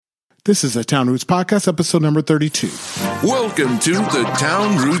This is a Town Roots Podcast, episode number 32. Welcome to the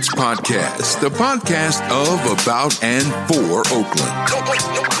Town Roots Podcast, the podcast of, about, and for Oakland.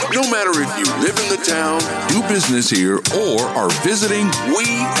 No matter if you live in the town, do business here, or are visiting, we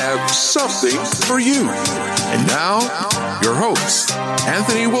have something for you. And now, your hosts,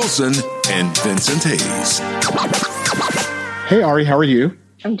 Anthony Wilson and Vincent Hayes. Hey, Ari, how are you?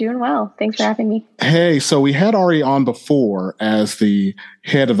 I'm doing well. Thanks for having me. Hey, so we had Ari on before as the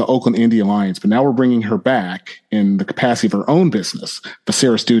head of the Oakland Indie Alliance, but now we're bringing her back in the capacity of her own business,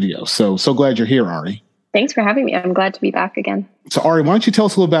 Facera Studios. So glad you're here, Ari. Thanks for having me. I'm glad to be back again. So, Ari, why don't you tell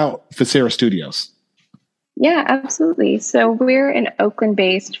us a little about Facera Studios? Yeah, absolutely. So we're an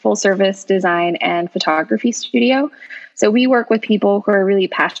Oakland-based full-service design and photography studio. So we work with people who are really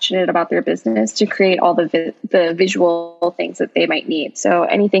passionate about their business to create all the visual things that they might need. So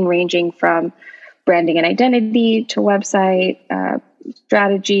anything ranging from branding and identity to website,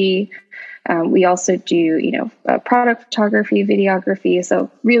 strategy. We also do, product photography, videography. So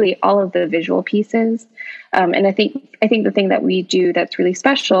really all of the visual pieces. And I think the thing that we do that's really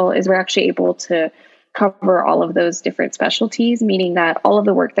special is we're actually able to cover all of those different specialties, meaning that all of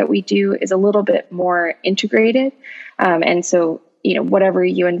the work that we do is a little bit more integrated. And so, whatever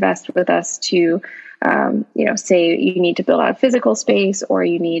you invest with us to, say you need to build out a physical space or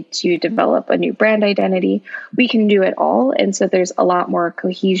you need to develop a new brand identity, we can do it all. And so there's a lot more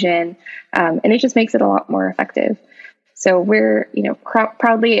cohesion, and it just makes it a lot more effective. So we're,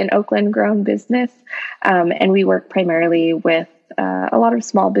 proudly an Oakland grown business, and we work primarily with a lot of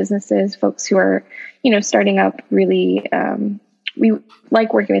small businesses, folks who are, starting up really, we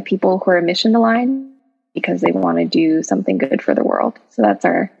like working with people who are mission aligned because they want to do something good for the world. So that's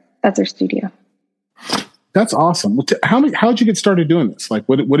our studio. That's awesome. How'd you get started doing this? Like,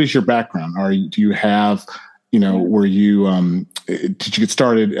 what is your background? Do you have, were you, did you get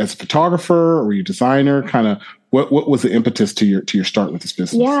started as a photographer or were you a designer? Kind of what was the impetus to your start with this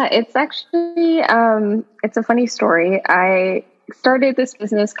business? Yeah, it's actually, it's a funny story. I started this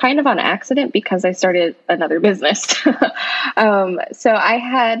business kind of on accident because I started another business. So I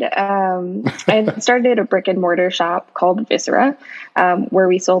had started a brick and mortar shop called Viscera, where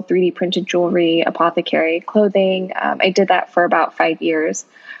we sold 3D printed jewelry, apothecary, clothing. I did that for about 5 years.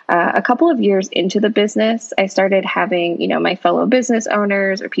 A couple of years into the business, I started having, my fellow business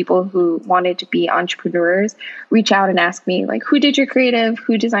owners or people who wanted to be entrepreneurs reach out and ask me, like, who did your creative,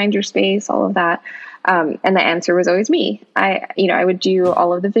 who designed your space, all of that. And the answer was always me. I would do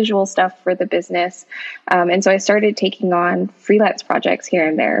all of the visual stuff for the business. And so I started taking on freelance projects here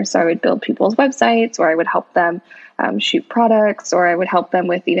and there. So I would build people's websites, or I would help them shoot products, or I would help them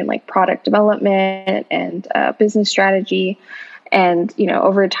with even like product development and business strategy. And,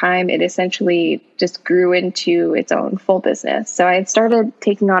 over time, it essentially just grew into its own full business. So I had started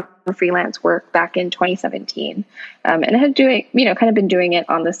taking on freelance work back in 2017. And I had kind of been doing it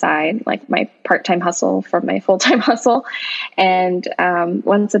on the side, like my part-time hustle from my full-time hustle. And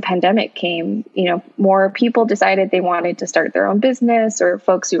once the pandemic came, more people decided they wanted to start their own business, or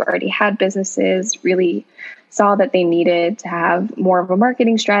folks who already had businesses really saw that they needed to have more of a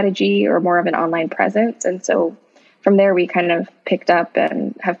marketing strategy or more of an online presence. And so from there, we kind of picked up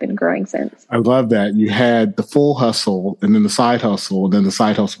and have been growing since. I love that. You had the full hustle and then the side hustle, and then the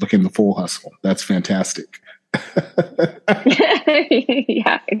side hustle became the full hustle. That's fantastic.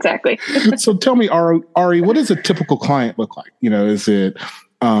 Yeah, exactly. So tell me, Ari, what does a typical client look like? Is it,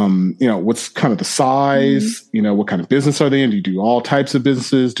 what's kind of the size? Mm-hmm. What kind of business are they in? Do you do all types of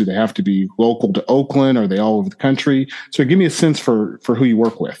businesses? Do they have to be local to Oakland? Are they all over the country? So give me a sense for who you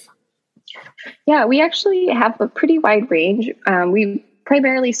work with. Yeah, we actually have a pretty wide range. We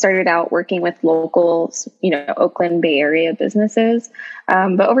primarily started out working with local, Oakland Bay Area businesses.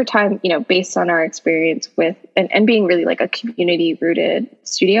 But over time, based on our experience with and being really like a community rooted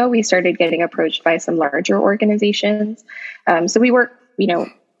studio, we started getting approached by some larger organizations. So we work,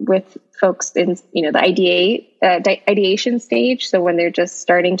 with folks in, the ideation stage. So when they're just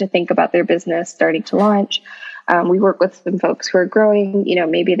starting to think about their business, starting to launch. We work with some folks who are growing,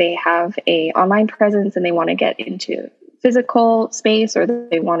 maybe they have a online presence and they want to get into physical space, or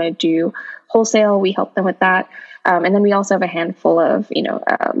they want to do wholesale. We help them with that. And then we also have a handful of,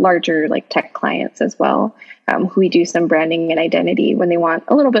 larger like tech clients as well, who we do some branding and identity when they want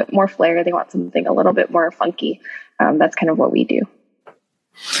a little bit more flair. They want something a little bit more funky. That's kind of what we do.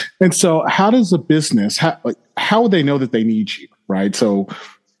 And so how does a business, how would they know that they need you, right? So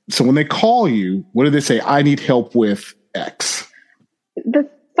when they call you, what do they say? I need help with X. The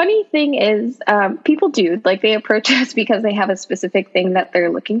funny thing is, people do, like, they approach us because they have a specific thing that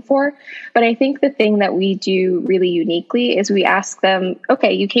they're looking for. But I think the thing that we do really uniquely is we ask them,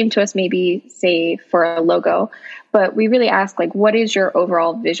 okay, you came to us maybe, say, for a logo, but we really ask, like, what is your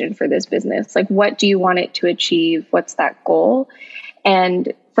overall vision for this business? Like, what do you want it to achieve? What's that goal?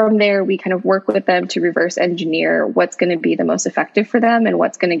 And from there, we kind of work with them to reverse engineer what's going to be the most effective for them and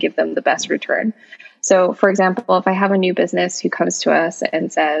what's going to give them the best return. So, for example, if I have a new business who comes to us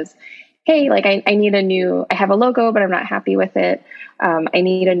and says, hey, like, I have a logo, but I'm not happy with it. I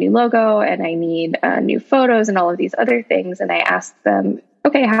need a new logo and I need new photos and all of these other things. And I ask them,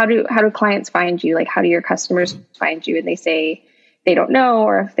 okay, how do clients find you? Like, how do your customers find you? And they say they don't know,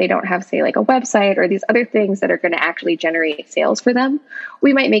 or if they don't have, say, like a website or these other things that are going to actually generate sales for them,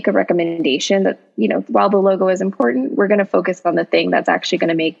 we might make a recommendation that, while the logo is important, we're going to focus on the thing that's actually going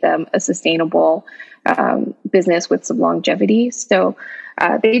to make them a sustainable business with some longevity. So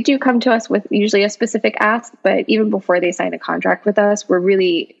they do come to us with usually a specific ask, but even before they sign a contract with us, we're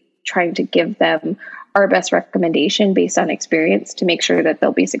really trying to give them our best recommendation based on experience to make sure that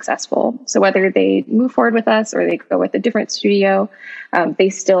they'll be successful. So whether they move forward with us or they go with a different studio, they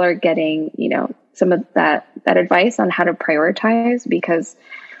still are getting, some of that advice on how to prioritize, because,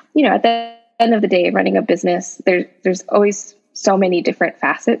 at the end of the day, running a business, there's always so many different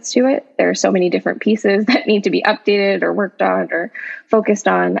facets to it. There are so many different pieces that need to be updated or worked on or focused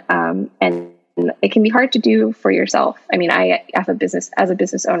on. And it can be hard to do for yourself. I mean, I, as a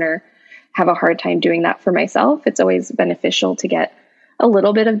business owner, have a hard time doing that for myself. It's always beneficial to get a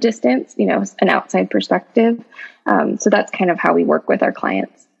little bit of distance, an outside perspective. So that's kind of how we work with our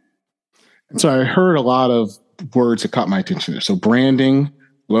clients. So I heard a lot of words that caught my attention there. So branding,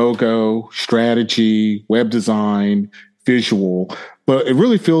 logo, strategy, web design, visual, but it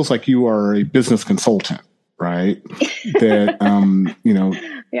really feels like you are a business consultant, right? That,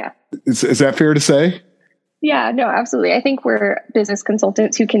 yeah. Is that fair to say? Yeah, no, absolutely. I think we're business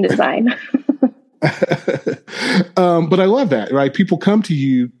consultants who can design. But I love that, right? People come to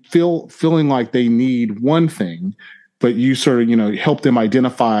you feeling like they need one thing, but you sort of, help them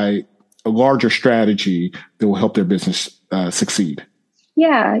identify a larger strategy that will help their business succeed.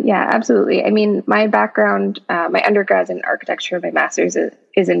 Yeah, absolutely. I mean, my background, my undergrad's in architecture, my master's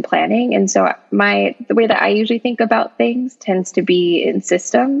is in planning. And so the way that I usually think about things tends to be in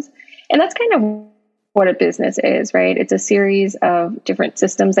systems. And that's kind of what a business is, right? It's a series of different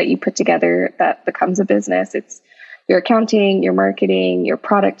systems that you put together that becomes a business. It's your accounting, your marketing, your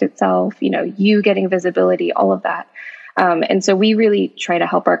product itself, you getting visibility, all of that. And so we really try to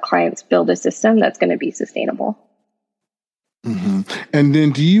help our clients build a system that's going to be sustainable. Mm-hmm. And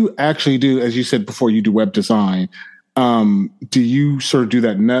then do you actually do, as you said before, you do web design. Do you sort of do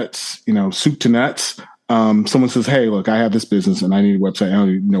that nuts, soup to nuts? Someone says, hey, look, I have this business and I need a website. I don't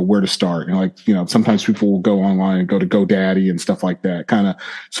even know where to start. And sometimes people will go online and go to GoDaddy and stuff like that.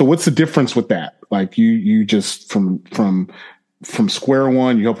 So what's the difference with that? Like you just from square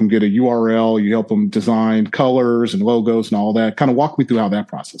one, you help them get a URL, you help them design colors and logos and all that. Kind of walk me through how that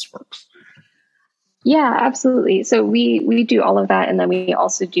process works. Yeah, absolutely. So we do all of that. And then we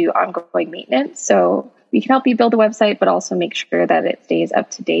also do ongoing maintenance. So we can help you build a website, but also make sure that it stays up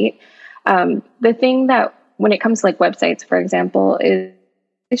to date. The thing that when it comes to like websites, for example,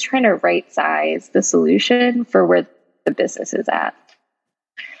 is trying to right size the solution for where the business is at.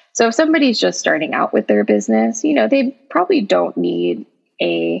 So if somebody's just starting out with their business, they probably don't need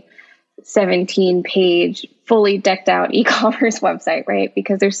a 17-page, fully decked out e-commerce website, right?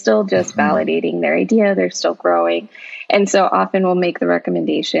 Because they're still just validating their idea. They're still growing. And so often we'll make the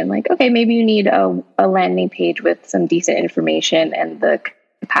recommendation like, okay, maybe you need a landing page with some decent information and the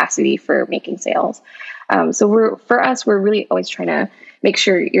capacity for making sales. So we're really always trying to make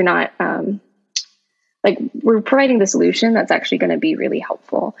sure you're not, we're providing the solution that's actually going to be really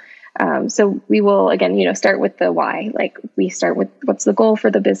helpful. So we will, again, start with the why. Like we start with what's the goal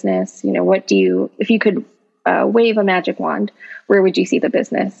for the business? If you could wave a magic wand, where would you see the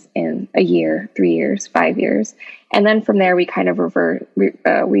business in a year, 3 years, 5 years? And then from there, we kind of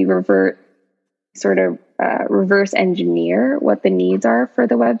reverse engineer what the needs are for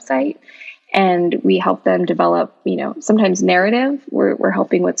the website. And we help them develop, sometimes narrative. We're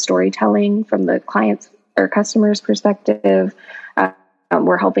helping with storytelling from the client's or customer's perspective.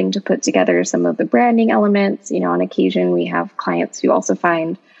 We're helping to put together some of the branding elements. On occasion, we have clients who also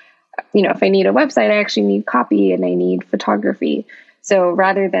find, if I need a website, I actually need copy and I need photography. So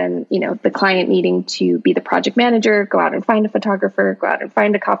rather than, the client needing to be the project manager, go out and find a photographer, go out and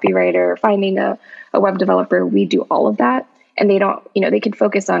find a copywriter, finding a web developer, we do all of that. And they don't, they can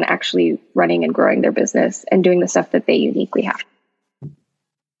focus on actually running and growing their business and doing the stuff that they uniquely have.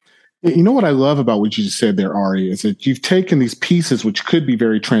 You know what I love about what you just said there, Ari, is that you've taken these pieces, which could be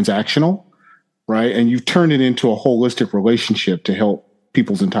very transactional, right? And you've turned it into a holistic relationship to help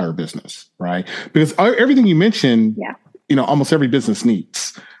people's entire business, right? Because everything you mentioned, almost every business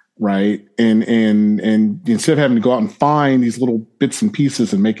needs, right? And instead of having to go out and find these little bits and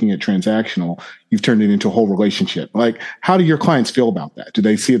pieces and making it transactional, you've turned it into a whole relationship. Like, how do your clients feel about that? Do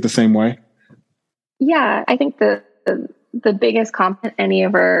they see it the same way? Yeah, I think the biggest compliment any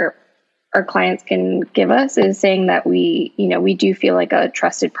of our clients can give us is saying that we do feel like a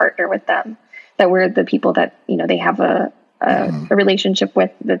trusted partner with them, that we're the people that, they have a relationship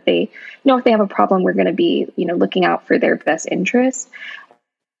with, that they know if they have a problem, we're going to be, looking out for their best interest.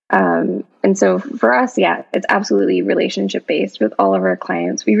 And so for us, it's absolutely relationship based with all of our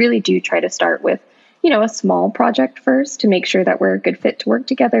clients. We really do try to start with, a small project first to make sure that we're a good fit to work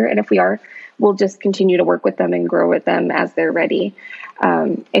together. And if we are, we'll just continue to work with them and grow with them as they're ready.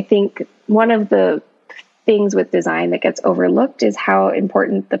 I think one of the things with design that gets overlooked is how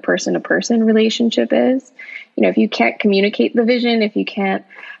important the person-to-person relationship is. If you can't communicate the vision, if you can't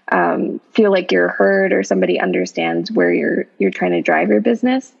feel like you're heard or somebody understands where you're trying to drive your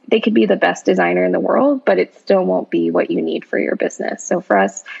business, they could be the best designer in the world, but it still won't be what you need for your business. So for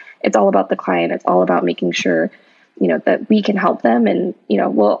us, it's all about the client. It's all about making sure that we can help them. And,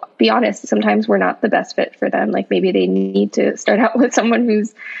 we'll be honest, sometimes we're not the best fit for them. Like maybe they need to start out with someone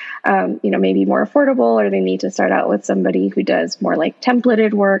who's, maybe more affordable, or they need to start out with somebody who does more like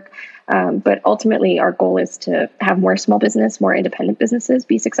templated work. But ultimately our goal is to have more small business, more independent businesses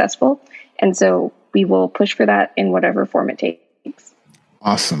be successful. And so we will push for that in whatever form it takes.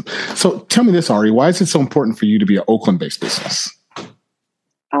 Awesome. So tell me this, Ari, why is it so important for you to be an Oakland-based business?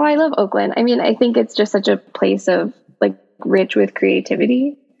 Oh, I love Oakland. I mean, I think it's just such a place of like rich with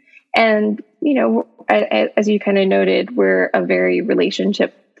creativity. And, as you kind of noted, we're a very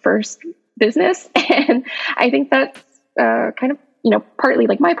relationship first business. And I think that's kind of, partly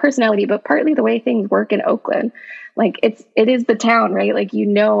like my personality, but partly the way things work in Oakland. Like it is the town, right? Like, a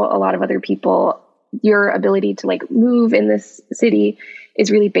lot of other people, your ability to like move in this city is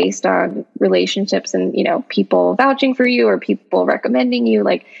really based on relationships and, people vouching for you or people recommending you.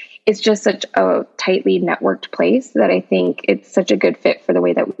 Like, it's just such a tightly networked place that I think it's such a good fit for the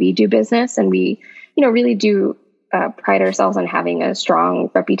way that we do business. And we, really do pride ourselves on having a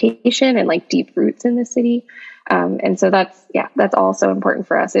strong reputation and like deep roots in the city. And so that's also important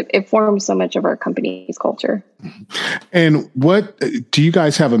for us. It forms so much of our company's culture. And what do you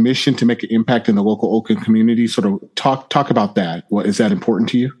guys have a mission to make an impact in the local Oakland community? Sort of talk about that. What is that important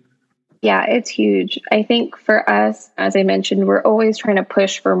to you? Yeah, it's huge. I think for us, as I mentioned, we're always trying to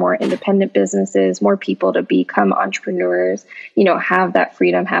push for more independent businesses, more people to become entrepreneurs, have that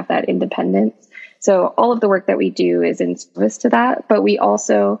freedom, have that independence. So all of the work that we do is in service to that. But we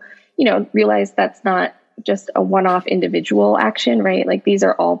also, realize that's not just a one-off individual action, right? Like these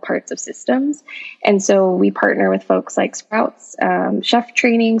are all parts of systems. And so we partner with folks like Sprouts Chef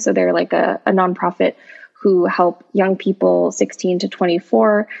Training. So they're like a nonprofit who help young people 16 to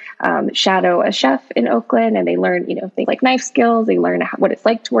 24 shadow a chef in Oakland. And they learn, things like knife skills. They learn what it's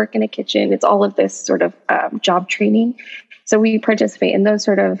like to work in a kitchen. It's all of this sort of job training. So we participate in those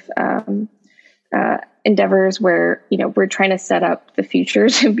sort of endeavors where, we're trying to set up the future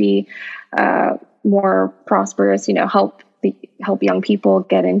to be more prosperous, help young people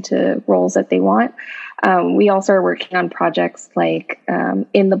get into roles that they want. We also are working on projects like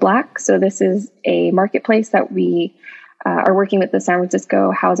In the Black. So this is a marketplace that we are working with the San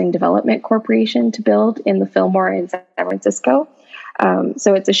Francisco Housing Development Corporation to build in the Fillmore in San Francisco.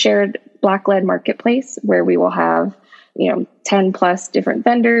 So it's a shared Black-led marketplace where we will have 10 plus different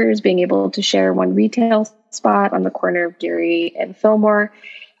vendors being able to share one retail spot on the corner of Geary and Fillmore.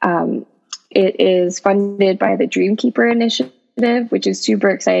 It is funded by the Dreamkeeper Initiative, which is super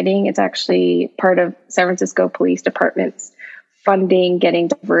exciting. It's actually part of San Francisco Police Department's funding getting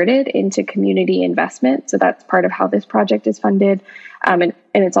diverted into community investment. So that's part of how this project is funded. And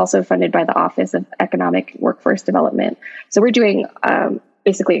it's also funded by the Office of Economic Workforce Development. So we're doing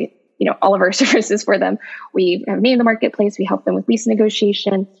basically all of our services for them. We have named the marketplace. We help them with lease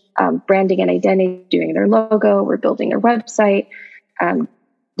negotiation, branding and identity, doing their logo. We're building their website,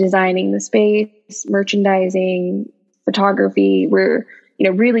 designing the space, merchandising, photography. We're,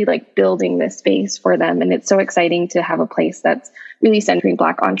 really like building this space for them. And it's so exciting to have a place that's really centering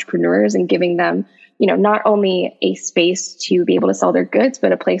Black entrepreneurs and giving them, not only a space to be able to sell their goods,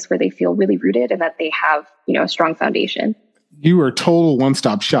 but a place where they feel really rooted and that they have, a strong foundation. You are a total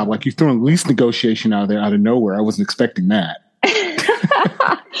one-stop shop. Like you've thrown lease negotiation out of nowhere. I wasn't expecting that.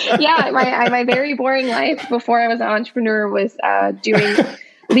 Yeah, my very boring life before I was an entrepreneur was doing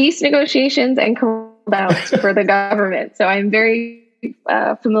lease negotiations and holdouts for the government. So I'm very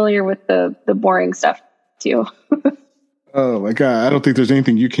familiar with the boring stuff too. Oh my God. I don't think there's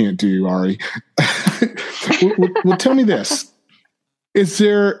anything you can't do, Ari. Well, tell me this. Is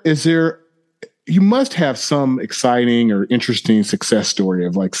there, you must have some exciting or interesting success story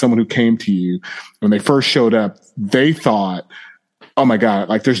of like someone who came to you when they first showed up, they thought, oh my God,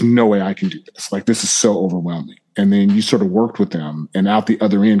 like there's no way I can do this. Like this is so overwhelming. And then you sort of worked with them and out the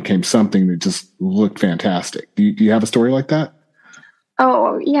other end came something that just looked fantastic. Do you have a story like that?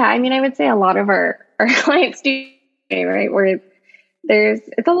 Oh yeah. I mean, I would say a lot of our clients do, right? Where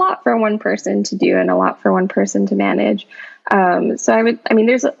it's a lot for one person to do and a lot for one person to manage. There's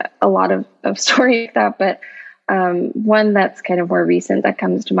a lot of stories like that, but one that's kind of more recent that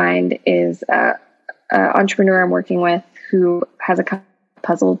comes to mind is an entrepreneur I'm working with who has a company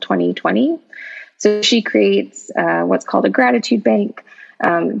Puzzle 2020. So she creates what's called a gratitude bank.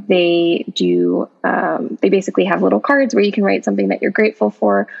 They basically have little cards where you can write something that you're grateful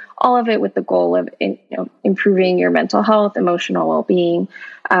for, all of it with the goal of improving your mental health, emotional well-being.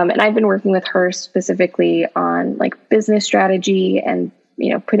 And I've been working with her specifically on like business strategy and,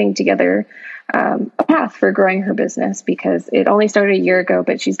 putting together a path for growing her business because it only started a year ago,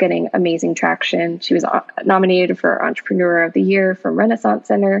 but she's getting amazing traction. She was nominated for Entrepreneur of the Year from Renaissance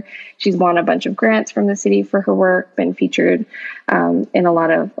Center. She's won a bunch of grants from the city for her work, been featured in a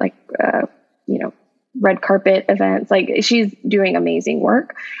lot of red carpet events. Like she's doing amazing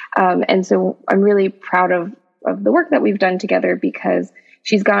work. And so I'm really proud of the work that we've done together because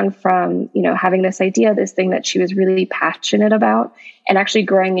she's gone from, having this idea, this thing that she was really passionate about and actually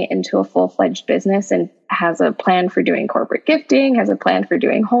growing it into a full-fledged business and has a plan for doing corporate gifting, has a plan for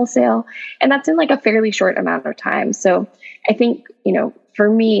doing wholesale. And that's in like a fairly short amount of time. So I think, for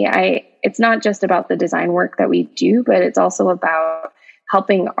me, it's not just about the design work that we do, but it's also about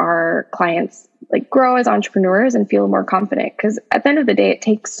helping our clients like grow as entrepreneurs and feel more confident. Because at the end of the day, it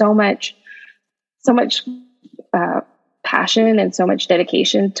takes so much passion and so much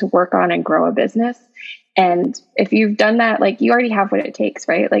dedication to work on and grow a business. And if you've done that, like you already have what it takes,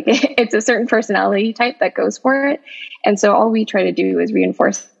 right? Like it's a certain personality type that goes for it. And so all we try to do is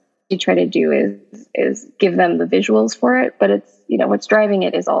reinforce. We try to do is give them the visuals for it, but it's, what's driving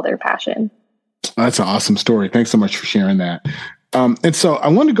it is all their passion. That's an awesome story. Thanks so much for sharing that. And so I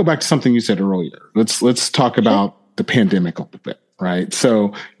want to go back to something you said earlier. Let's talk about the pandemic a little bit, right?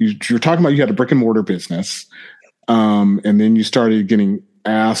 So you're talking about you had a brick and mortar business, and then you started getting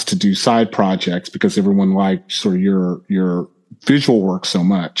asked to do side projects because everyone liked sort of your visual work so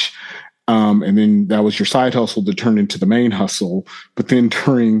much. And then that was your side hustle that turned into the main hustle. But then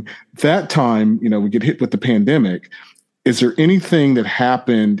during that time, we get hit with the pandemic. Is there anything that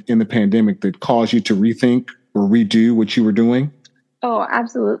happened in the pandemic that caused you to rethink or redo what you were doing? Oh,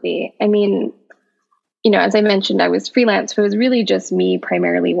 absolutely. I mean, as I mentioned, I was freelance. So it was really just me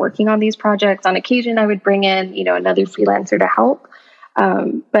primarily working on these projects. On occasion, I would bring in, another freelancer to help.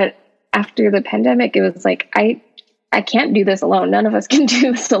 But after the pandemic, it was like, I can't do this alone. None of us can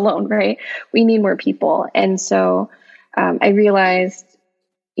do this alone, right? We need more people. And so I realized,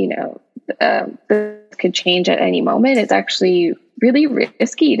 this could change at any moment. It's actually really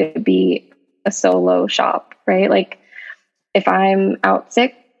risky to be a solo shop, right? Like if I'm out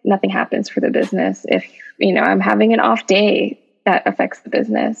sick, nothing happens for the business. If, I'm having an off day, that affects the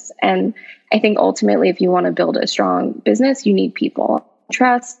business. And I think ultimately, if you want to build a strong business, you need people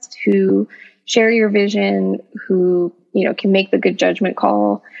trust who share your vision, who, can make the good judgment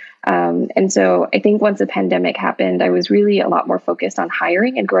call. And so I think once the pandemic happened, I was really a lot more focused on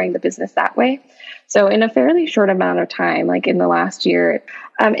hiring and growing the business that way. So in a fairly short amount of time, like in the last year,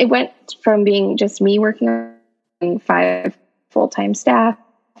 it went from being just me working on 5 full-time staff,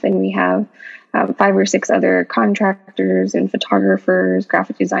 and we have 5 or 6 other contractors and photographers,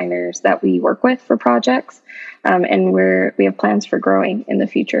 graphic designers that we work with for projects. And we have plans for growing in the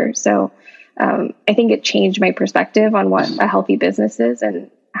future. So I think it changed my perspective on what a healthy business is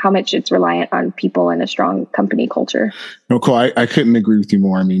and how much it's reliant on people and a strong company culture. No, Cole, I couldn't agree with you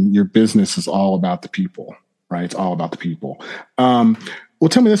more. I mean, your business is all about the people, right? It's all about the people. Well,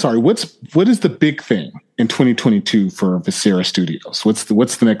 tell me this, Ari, what is the big thing in 2022 for Visera Studios? What's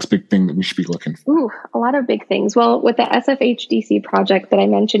the next big thing that we should be looking for? Ooh, a lot of big things. Well, with the SFHDC project that I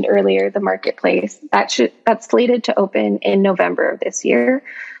mentioned earlier, the marketplace, that's slated to open in November of this year.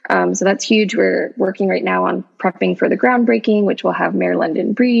 So that's huge. We're working right now on prepping for the groundbreaking, which will have Mayor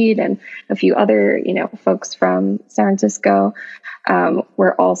London Breed and a few other, folks from San Francisco. I'm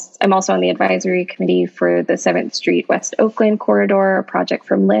also on the advisory committee for the 7th Street West Oakland corridor, a project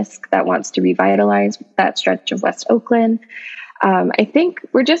from LISC that wants to revitalize that stretch of West Oakland. I think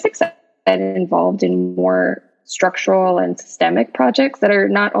we're just excited and involved in more structural and systemic projects that are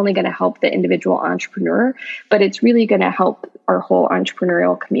not only going to help the individual entrepreneur, but it's really going to help our whole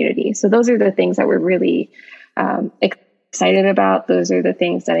entrepreneurial community. So those are the things that we're really excited about. Those are the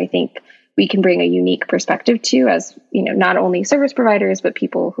things that I think we can bring a unique perspective to, as not only service providers, but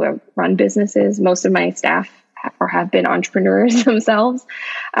people who have run businesses. Most of my staff have been entrepreneurs themselves.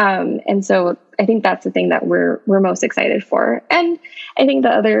 And so I think that's the thing that we're most excited for. And I think the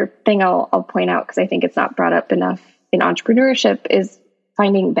other thing I'll point out, because I think it's not brought up enough in entrepreneurship, is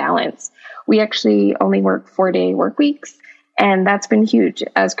finding balance. We actually only work 4-day work weeks, and that's been huge.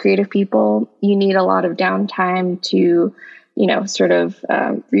 As creative people, you need a lot of downtime to sort of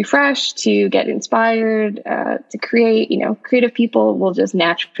refresh, to get inspired, to create. Creative people will just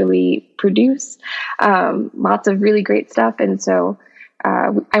naturally produce lots of really great stuff. And so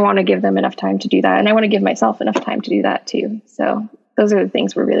I want to give them enough time to do that. And I want to give myself enough time to do that too. So those are the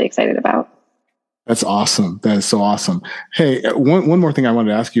things we're really excited about. That's awesome. That is so awesome. Hey, one more thing I wanted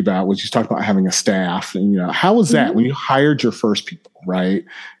to ask you about was you talked about having a staff, and how was that when you hired your first people, right?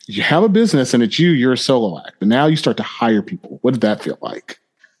 You have a business and you're a solo act, but now you start to hire people. What did that feel like?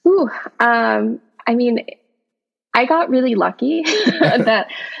 I got really lucky that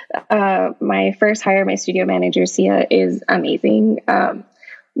my first hire, my studio manager, Sia, is amazing.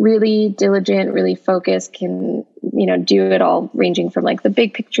 Really diligent, really focused, can, do it all, ranging from like the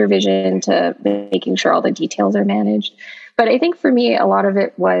big picture vision to making sure all the details are managed. But I think for me, a lot of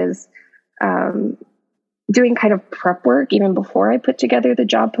it was doing kind of prep work even before I put together the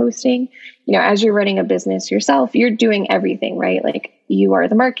job posting. As you're running a business yourself, you're doing everything, right? Like, you are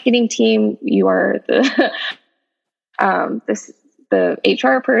the marketing team, you are the the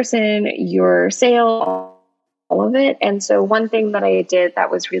HR person, your sales, all of it. And so one thing that I did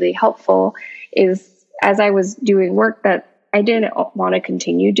that was really helpful is, as I was doing work that I didn't want to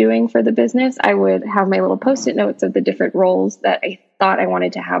continue doing for the business, I would have my little Post-it notes of the different roles that I thought I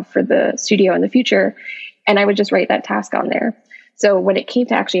wanted to have for the studio in the future. And I would just write that task on there. So when it came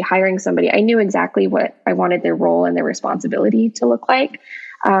to actually hiring somebody, I knew exactly what I wanted their role and their responsibility to look like.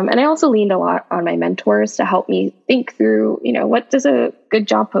 And I also leaned a lot on my mentors to help me think through, what does a good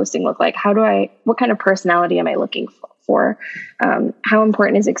job posting look like? What kind of personality am I looking for? How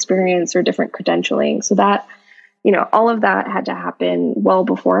important is experience or different credentialing? So that, all of that had to happen well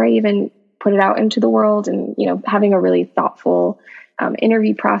before I even put it out into the world, and, having a really thoughtful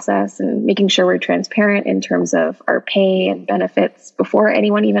interview process and making sure we're transparent in terms of our pay and benefits before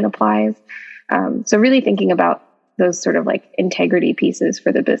anyone even applies. So really thinking about those sort of like integrity pieces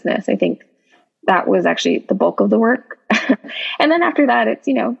for the business. I think that was actually the bulk of the work. And then after that, it's,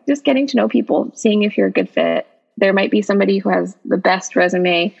 just getting to know people, seeing if you're a good fit. There might be somebody who has the best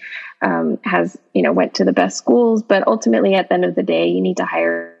resume, went to the best schools, but ultimately at the end of the day, you need to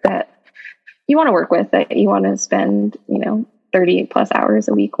hire that you want to work with, that you want to spend, 30 plus hours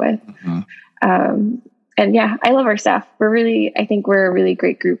a week with. Mm-hmm. And yeah, I love our staff. I think we're a really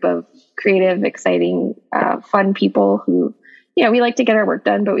great group of creative, exciting, fun people who, we like to get our work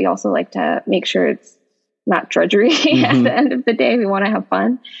done, but we also like to make sure it's not drudgery at the end of the day. We want to have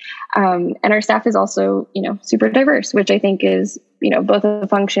fun. And our staff is also, super diverse, which I think is, both a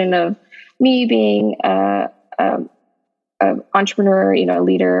function of me being a entrepreneur, a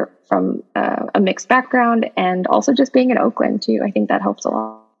leader from a mixed background, and also just being in Oakland too. I think that helps a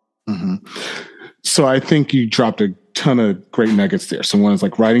lot. Mm-hmm. So I think you dropped a ton of great nuggets there. So one is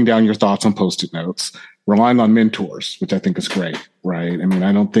like writing down your thoughts on Post-it notes, relying on mentors, which I think is great, right? I mean,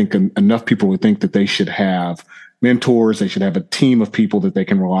 I don't think enough people would think that they should have mentors. They should have a team of people that they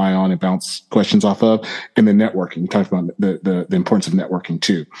can rely on and bounce questions off of. And then networking. You talked about the importance of networking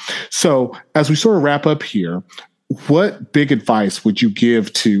too. So as we sort of wrap up here, what big advice would you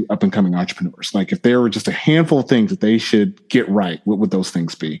give to up and coming entrepreneurs? Like, if there were just a handful of things that they should get right, what would those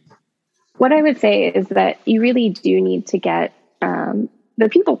things be? What I would say is that you really do need to get the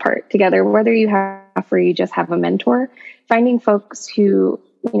people part together, whether you have or you just have a mentor, finding folks who,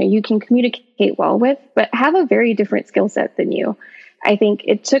 you can communicate well with, but have a very different skill set than you. I think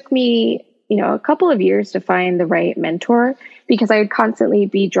it took me, a couple of years to find the right mentor, because I would constantly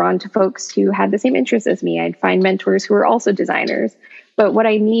be drawn to folks who had the same interests as me. I'd find mentors who were also designers, but what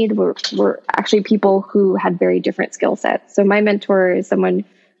I need were actually people who had very different skill sets. So my mentor is someone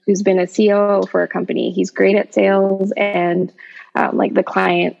who's been a COO for a company. He's great at sales and like the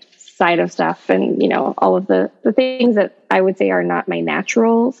client side of stuff, and all of the things that I would say are not my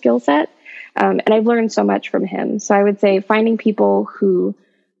natural skill set. And I've learned so much from him. So I would say finding people who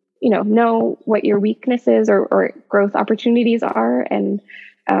know what your weaknesses or growth opportunities are, and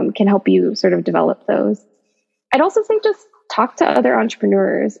can help you sort of develop those. I'd also say just talk to other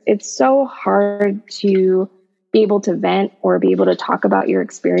entrepreneurs. It's so hard to be able to vent or be able to talk about your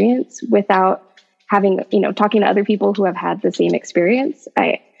experience without having, talking to other people who have had the same experience.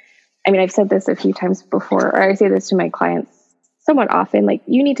 I mean, I've said this a few times before, or I say this to my clients somewhat often, like,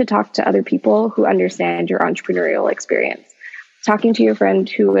 you need to talk to other people who understand your entrepreneurial experience. Talking to your friend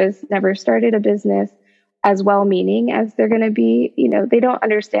who has never started a business, as well-meaning as they're going to be, they don't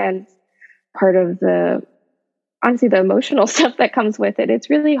understand part of the emotional stuff that comes with it. It's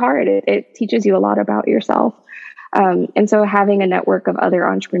really hard. It teaches you a lot about yourself. And so having a network of other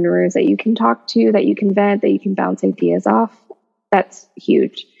entrepreneurs that you can talk to, that you can vent, that you can bounce ideas off, that's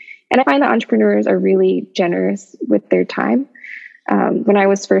huge. And I find that entrepreneurs are really generous with their time. When I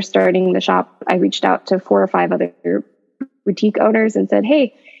was first starting the shop, I reached out to 4 or 5 other boutique owners and said,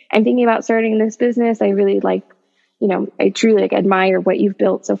 hey, I'm thinking about starting this business. I really I truly admire what you've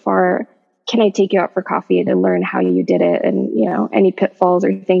built so far. Can I take you out for coffee to learn how you did it? And, any pitfalls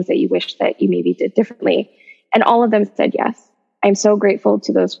or things that you wish that you maybe did differently. And all of them said yes. I'm so grateful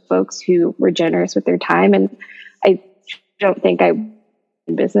to those folks who were generous with their time. And I don't think I would be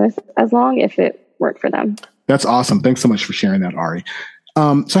in business as long if it weren't for them. That's awesome. Thanks so much for sharing that, Ari.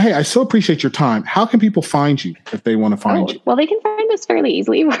 So, hey, I so appreciate your time. How can people find you if they want to find you? Well, they can find us fairly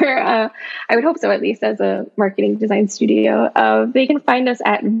easily. I would hope so, at least as a marketing design studio. They can find us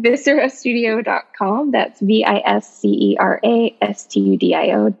at viscerastudio.com. That's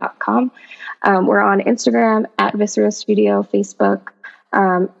VISCERASTUDIO.com. We're on Instagram at Viscera Studio, Facebook,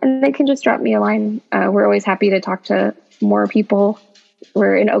 and they can just drop me a line. We're always happy to talk to more people.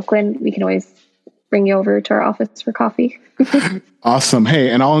 We're in Oakland. We can always bring you over to our office for coffee. Awesome. Hey,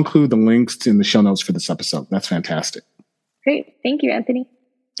 and I'll include the links in the show notes for this episode. That's fantastic. Great. Thank you, Anthony.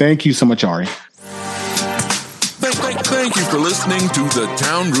 Thank you so much, Ari. Thank you for listening to the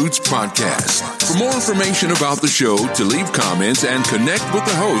Town Roots Podcast. For more information about the show, to leave comments and connect with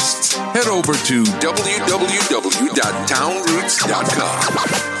the hosts, head over to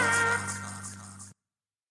www.townroots.com.